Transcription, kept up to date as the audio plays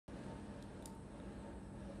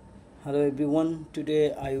Hello everyone,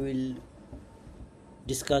 today I will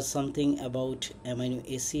discuss something about amino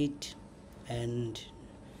acid and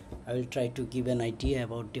I will try to give an idea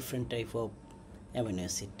about different type of amino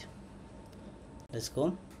acid. Let's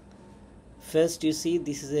go. First, you see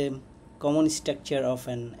this is a common structure of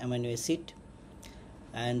an amino acid,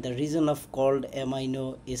 and the reason of called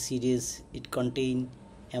amino acid is it contain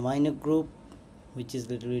amino group which is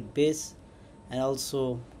little bit base and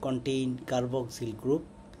also contain carboxyl group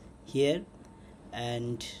here,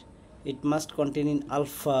 and it must contain in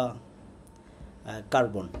alpha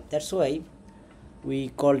carbon. That's why we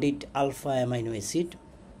called it alpha amino acid.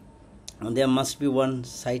 And there must be one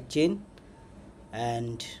side chain,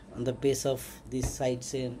 and on the base of this side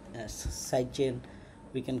chain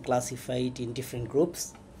we can classify it in different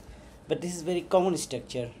groups, but this is very common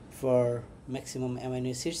structure for maximum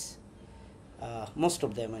amino acids. Most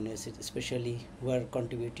of the amino acids especially were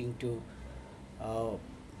contributing to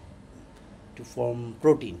form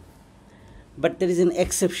protein, but there is an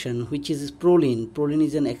exception which is proline. Proline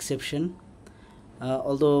is an exception,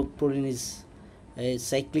 although proline is a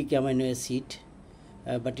cyclic amino acid,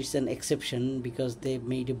 but it's an exception because they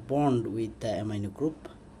made a bond with the amino group.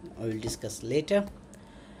 I will discuss later.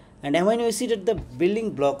 And amino acid are the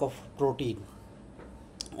building block of protein.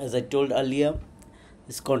 As I told earlier,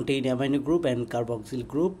 this contain amino group and carboxyl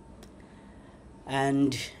group,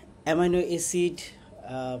 and amino acid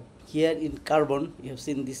here in carbon, you have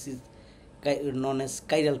seen this is known as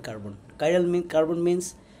chiral carbon. Carbon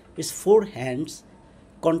means its 4 hands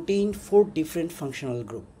contain 4 different functional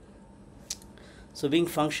group. So being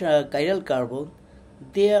chiral carbon,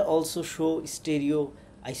 they also show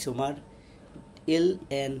stereoisomer L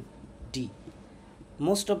and D.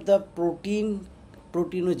 Most of the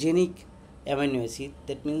proteinogenic amino acid,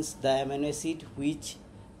 that means the amino acid which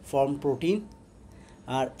form protein,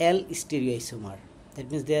 are L stereoisomer. That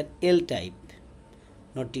means they are L type,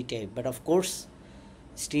 not D type. But of course,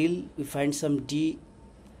 still we find some D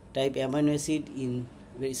type amino acid in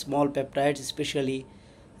very small peptides, especially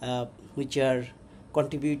which are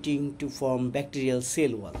contributing to form bacterial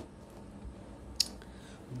cell wall.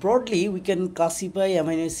 Broadly, we can classify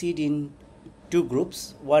amino acid in 2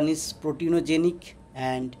 groups. One is proteinogenic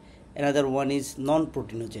and another one is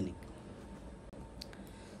non-proteinogenic.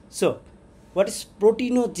 So, what is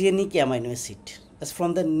proteinogenic amino acid? As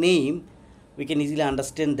from the name, we can easily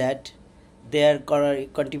understand that they are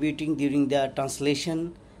contributing during the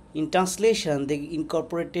translation. In translation, they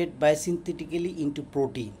incorporated biosynthetically into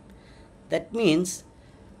protein. That means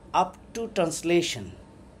up to translation,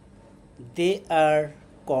 they are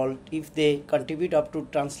called, if they contribute up to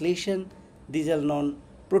translation, these are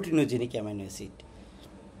non-proteinogenic amino acid.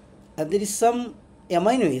 And there is some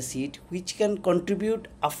amino acid which can contribute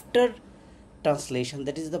after translation,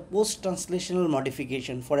 that is the post-translational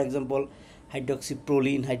modification. For example,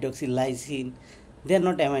 hydroxyproline, hydroxylysine, they are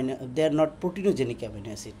not proteinogenic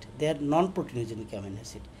amino acid, they are non-proteinogenic amino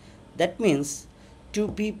acid. That means to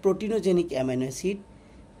be proteinogenic amino acid,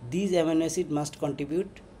 these amino acid must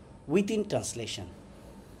contribute within translation.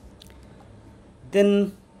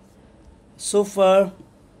 Then so far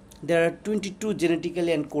there are 22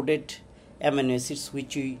 genetically encoded amino acids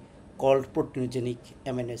which we called proteinogenic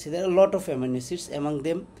amino acids. There are a lot of amino acids. Among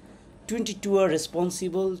them, 22 are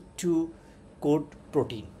responsible to code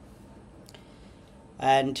protein.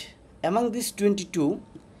 And among these 22,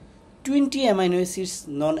 20 amino acids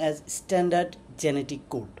known as standard genetic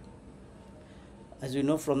code. As we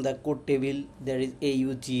know from the code table, there is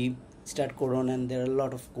AUG, start codon, and there are a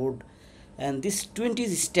lot of code. And this 20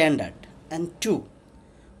 is standard, and 2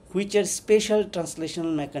 which are special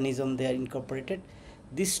translational mechanism they are incorporated.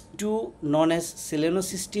 These 2 known as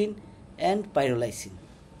selenocysteine and pyrolysine.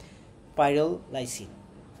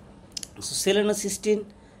 So selenocysteine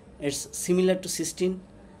is similar to cysteine.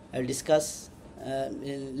 I will discuss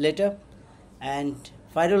later. And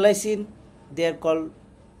pyrolysine, they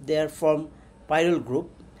are from pyrrole group,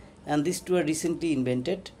 and these 2 are recently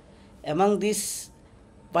invented. Among these,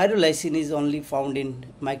 pyrolysine is only found in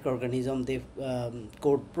microorganisms. They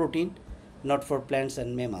code protein, not for plants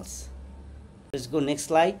and mammals. Let's go next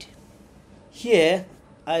slide. Here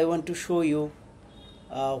I want to show you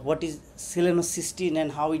what is selenocysteine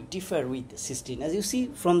and how it differs with cysteine. As you see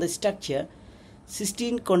from the structure,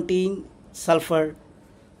 cysteine contain sulfur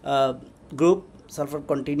group, sulfur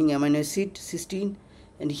containing amino acid cysteine,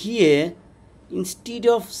 and here instead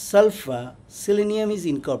of sulfur, selenium is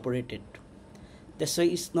incorporated. That's why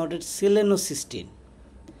it's not a selenocysteine.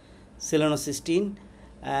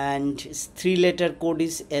 And its 3-letter code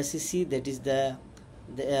is SEC, that is the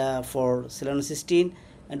for selenocysteine,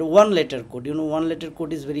 and 1-letter code. 1-letter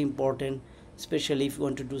code is very important. especially if you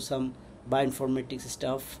want to do some bioinformatics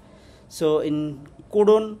stuff. So in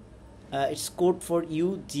codon, it's code for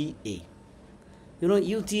UGA. You know,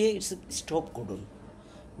 UGA, it's a stop codon,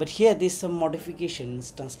 but here there's some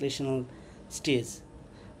modifications, translational stage.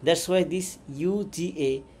 That's why this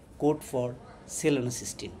UGA code for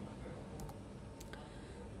selenocysteine.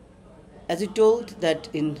 As we told that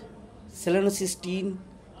in selenocysteine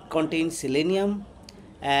contains selenium,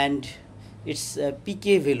 and its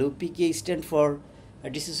pK value, pK stands for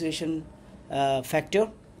dissociation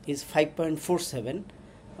factor, is 5.47,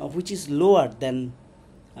 which is lower than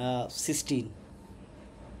cysteine.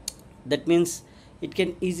 That means it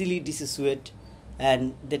can easily dissociate,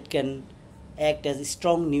 and that can act as a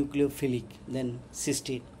strong nucleophilic than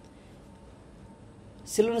cysteine.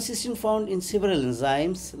 Selenocysteine found in several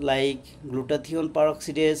enzymes like glutathione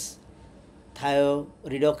peroxidase,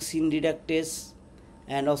 thioredoxine reductase,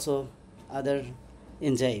 and also other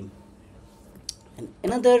enzyme. And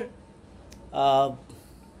another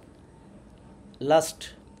last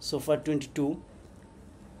so far 22,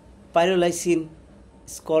 pyrolysine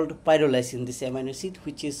is called pyrolysine, this amino acid,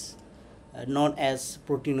 which is known as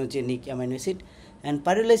proteinogenic amino acid. And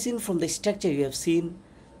pyrolysine, from the structure you have seen,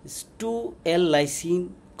 is 2 L-lysine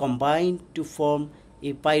combined to form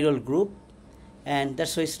a pyrrole group, and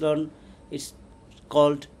that's why it's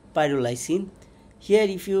called pyrolysine. Here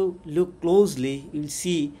if you look closely, you will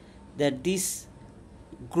see that this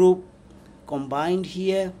group combined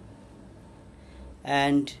here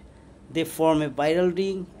and they form a pyrrole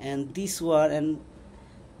ring, and this one, and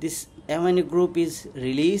this amino group is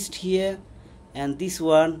released here, and this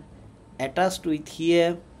one attached with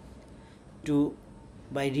here to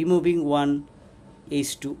by removing one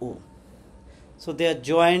H2O. So they are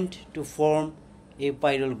joined to form a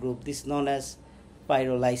pyrrole group. This is known as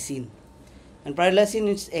pyrolysine. And pyrolysine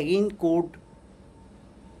is again codon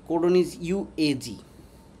is UAG.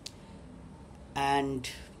 And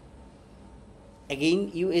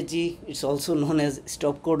again UAG, it's also known as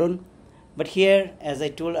stop codon. But here, as I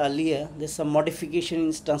told earlier, there's some modification in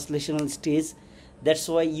translational stage. That's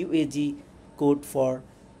why UAG code for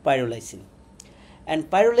pyrolysine. And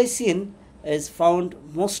pyrolysine is found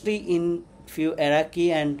mostly in few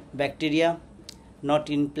archaea and bacteria, not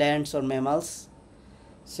in plants or mammals.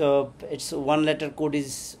 So its 1-letter code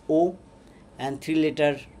is O and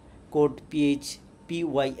 3-letter code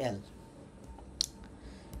PYL.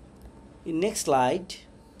 In next slide,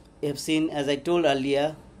 you have seen, as I told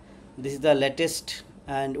earlier, this is the latest,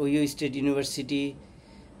 and Ohio State University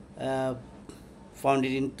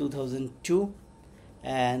founded in 2002,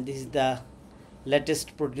 and this is the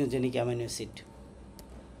latest proteinogenic amino acid.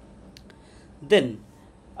 Then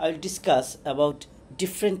I will discuss about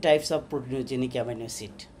different types of proteinogenic amino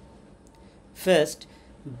acid. First,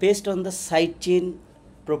 based on the sidechain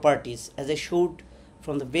properties, as I showed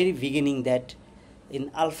from the very beginning that in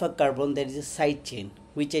alpha carbon there is a side chain,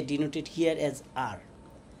 which I denoted here as R.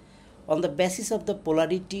 On the basis of the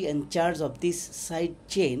polarity and charge of this side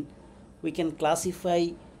chain, we can classify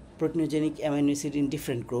proteinogenic amino acid in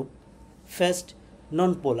different groups. First,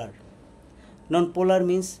 non-polar. Non-polar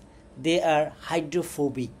means they are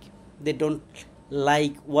hydrophobic. They don't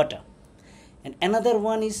like water. And another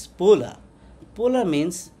one is polar. Polar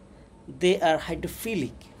means they are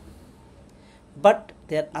hydrophilic, but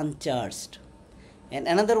they are uncharged. And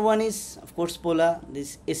another one is, of course, polar.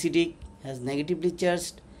 This acidic has negatively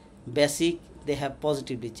charged, basic they have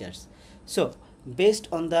positively charged. So based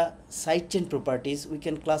on the side chain properties, we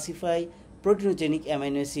can classify proteinogenic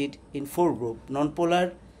amino acid in 4 groups: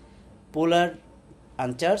 non-polar, polar,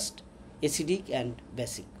 uncharged, acidic, and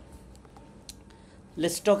basic.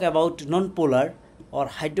 Let's talk about non-polar or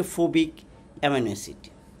hydrophobic amino acid.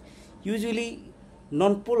 Usually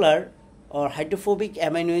non-polar or hydrophobic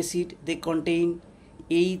amino acid, they contain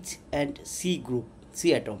H and C group,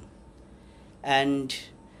 C atom, and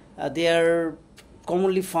they are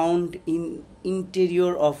commonly found in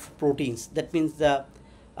interior of proteins. That means the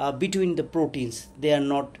between the proteins, they are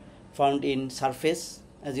not found in surface.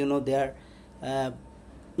 As you know, they are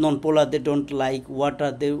non-polar, they don't like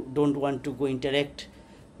water, they don't want to go interact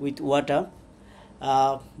with water.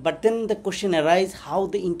 But then the question arises, how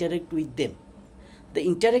they interact with them. They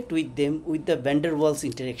interact with them with the van der Waals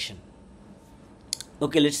interaction.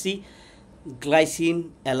 Okay, let's see. Glycine,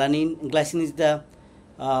 alanine. Glycine is the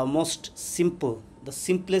most simple, the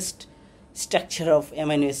simplest structure of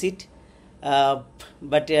amino acid,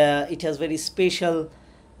 but it has very special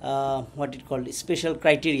what it called special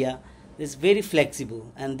criteria. It's very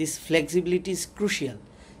flexible, and this flexibility is crucial,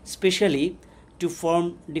 especially to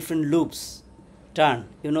form different loops, turn,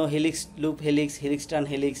 you know, helix, loop, helix, helix, turn,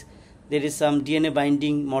 helix. There is some DNA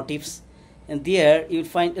binding motifs, and there you will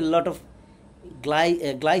find a lot of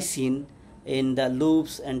glycine in the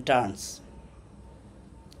loops and turns.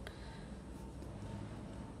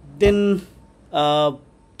 Then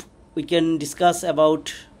we can discuss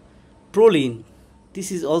about proline.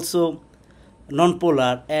 This is also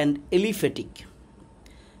non-polar and aliphatic.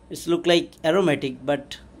 It's look like aromatic,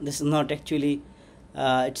 but this is not actually.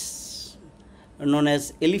 It's known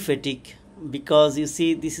as aliphatic because you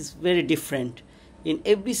see this is very different. In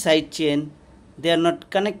every side chain, they are not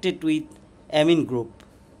connected with amine group.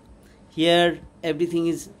 Here, every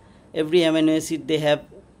amino acid they have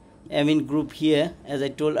amine group here. As I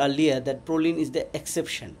told earlier, that proline is the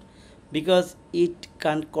exception because it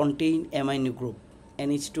can't contain amino group,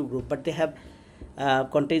 NH2 group, but they have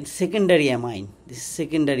contain secondary amine. This is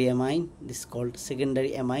secondary amine. This is called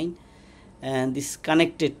secondary amine, and this is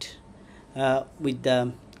connected with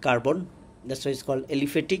the carbon. That's why it's called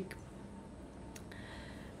aliphatic.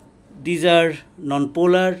 These are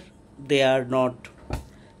non-polar. They are not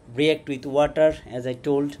react with water, as I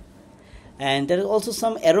told, and there is also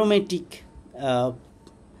some aromatic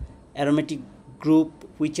group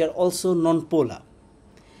which are also non-polar,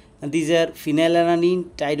 and these are phenylalanine,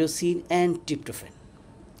 tyrosine, and tryptophan.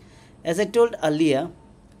 As I told earlier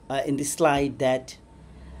in this slide that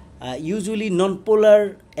usually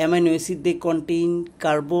non-polar amino acid they contain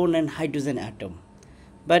carbon and hydrogen atom,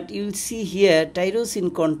 but you will see here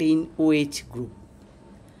tyrosine contain OH group.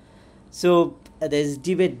 So there is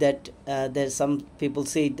debate that there's some people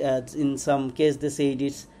say in some case they say it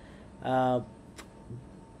is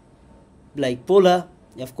like polar.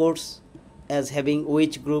 Of course, as having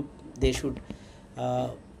OH group they should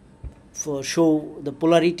show the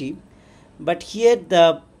polarity, but here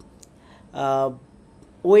the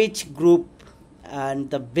OH group and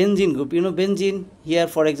the benzene group, benzene here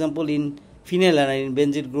for example in phenylalanine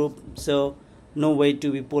benzene group, so no way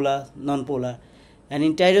to be polar, non-polar, and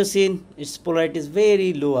in tyrosine its polarity is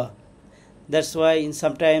very lower. That's why in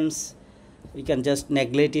sometimes we can just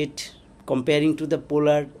neglect it. Comparing to the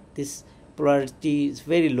polar, this polarity is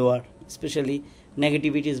very lower, especially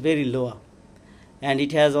negativity is very lower, and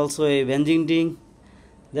it has also a benzene ring.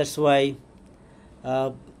 That's why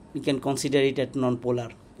we can consider it at non-polar.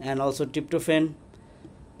 And also tryptophan,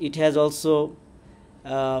 it has also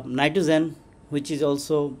nitrogen, which is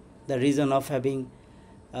also the reason of having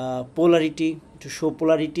polarity, to show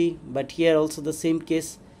polarity, but here also the same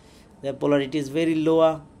case, the polarity is very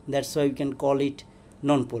lower. That's why we can call it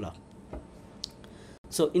non-polar.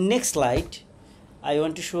 So in next slide I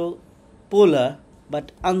want to show polar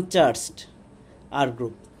but uncharged R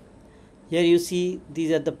group. Here you see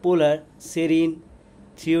these are the polar: serine,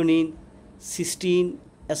 threonine, cysteine,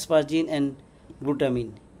 asparagine, and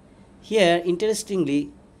glutamine. Here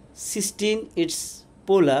interestingly cysteine it's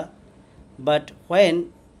polar, but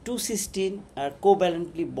when two cysteine are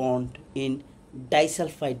covalently bound in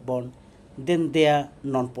disulfide bond, then they are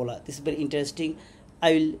non-polar. This is very interesting.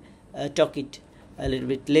 I will talk it a little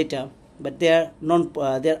bit later. But they are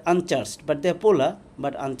they are uncharged, but they are polar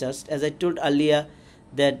but uncharged. As I told earlier,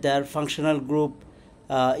 that their functional group,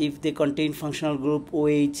 if they contain functional group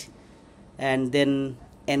OH and then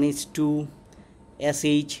NH2,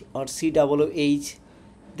 SH or COOH,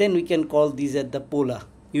 then we can call these as the polar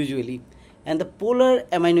usually. And the polar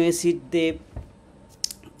amino acid, they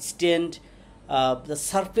stand the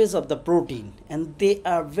surface of the protein, and they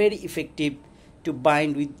are very effective to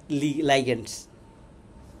bind with ligands.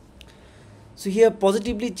 So here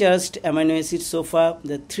positively charged amino acids, so far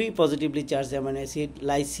the 3 positively charged amino acid: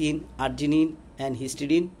 lysine, arginine, and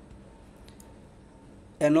histidine,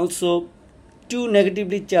 and also 2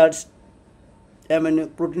 negatively charged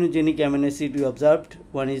proteinogenic amino acid we observed.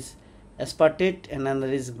 One is aspartate and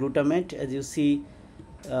another is glutamate. As you see,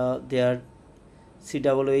 their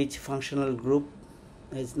COOH functional group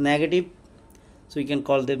is negative, so you can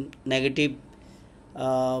call them negative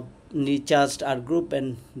charged R group,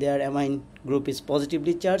 and their amine group is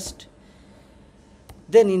positively charged.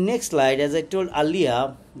 Then in next slide, as I told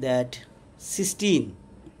earlier, that cysteine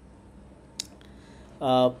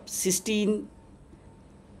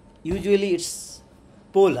usually it's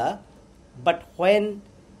polar, but when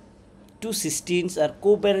two cysteines are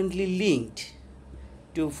covalently linked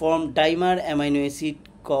to form dimer amino acid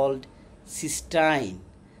called cysteine,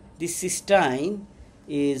 this cysteine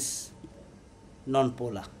is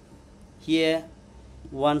non-polar. Here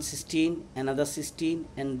one cysteine, another cysteine,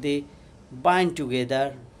 and they bind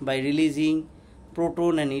together by releasing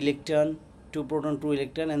proton and electron, 2 proton 2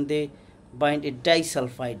 electron, and they bind a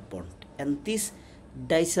disulfide bond. And this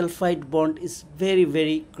disulfide bond is very,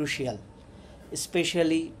 very crucial,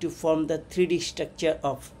 especially to form the 3D structure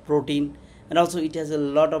of protein, and also it has a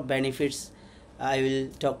lot of benefits I will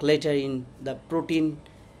talk later in the protein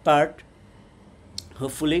part,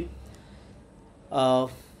 hopefully.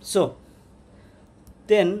 So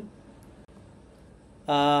then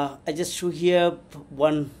I just show here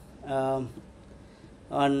one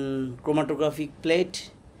on chromatographic plate.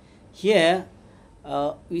 Here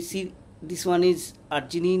we see this one is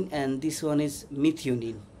arginine and this one is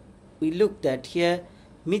methionine. We looked at here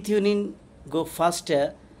methionine go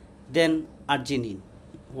faster than arginine.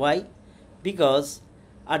 Why? Because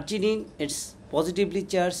arginine it's positively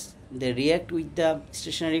charged, they react with the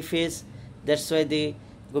stationary phase, that's why they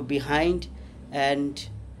go behind, and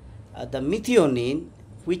the methionine,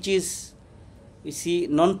 which is you see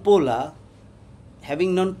non-polar,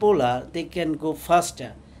 having non-polar, they can go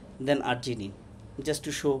faster than arginine. Just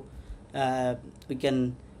to show, we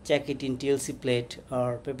can check it in TLC plate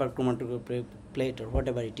or paper chromatography plate or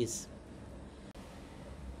whatever it is.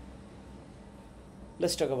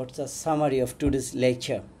 Let's talk about the summary of today's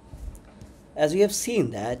lecture. As we have seen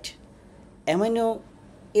that amino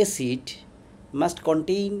acid must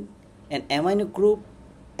contain an amino group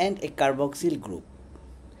and a carboxyl group,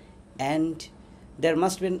 and there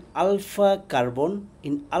must be an alpha carbon.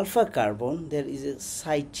 In alpha carbon there is a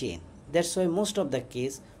side chain. That's why most of the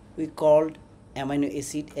case we called amino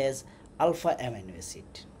acid as alpha amino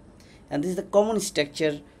acid, and this is the common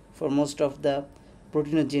structure for most of the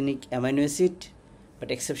proteinogenic amino acid, but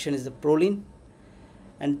exception is the proline.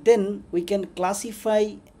 And then we can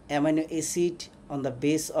classify amino acid on the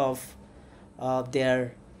base of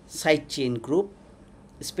their side chain group.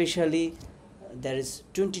 Especially there is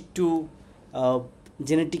 22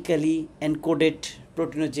 genetically encoded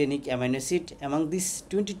proteinogenic amino acid. Among these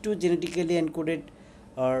 22 genetically encoded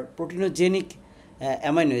or proteinogenic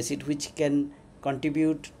amino acid which can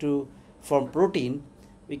contribute to form protein,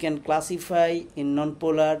 we can classify in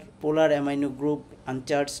non-polar, polar amino group,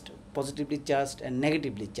 uncharged, positively charged and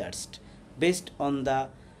negatively charged, based on the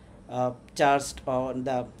charged on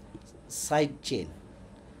the side chain.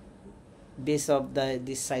 Base of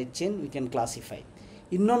this side chain we can classify.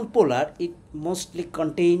 In non-polar it mostly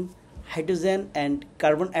contain hydrogen and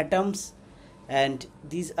carbon atoms, and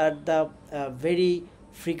these are the very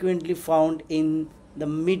frequently found in the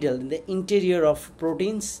middle, in the interior of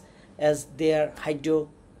proteins, as they are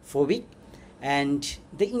hydrophobic and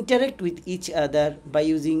they interact with each other by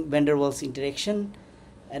using van der Waals interaction.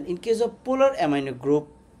 And in case of polar amino group,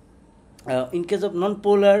 in case of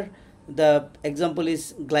non-polar, the example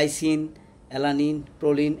is glycine, alanine,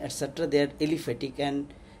 proline, etc. They are aliphatic.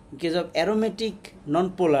 And in case of aromatic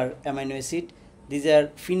non-polar amino acid, these are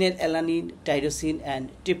phenylalanine, tyrosine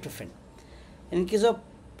and tryptophan. And in case of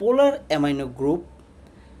polar amino group,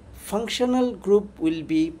 functional group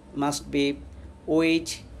must be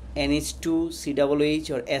OH, NH2,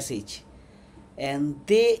 COOH or SH, and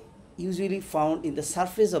they usually found in the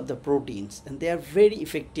surface of the proteins, and they are very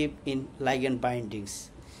effective in ligand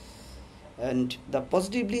bindings. And the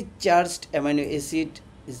positively charged amino acid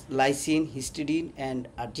is lysine, histidine and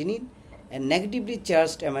arginine, and negatively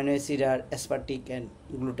charged amino acid are aspartic and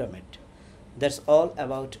glutamate. That's all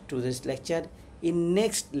about today's lecture. In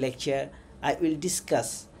next lecture I will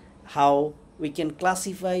discuss how we can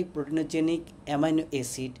classify proteinogenic amino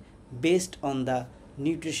acid based on the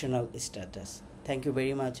nutritional status. Thank you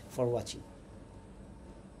very much for watching.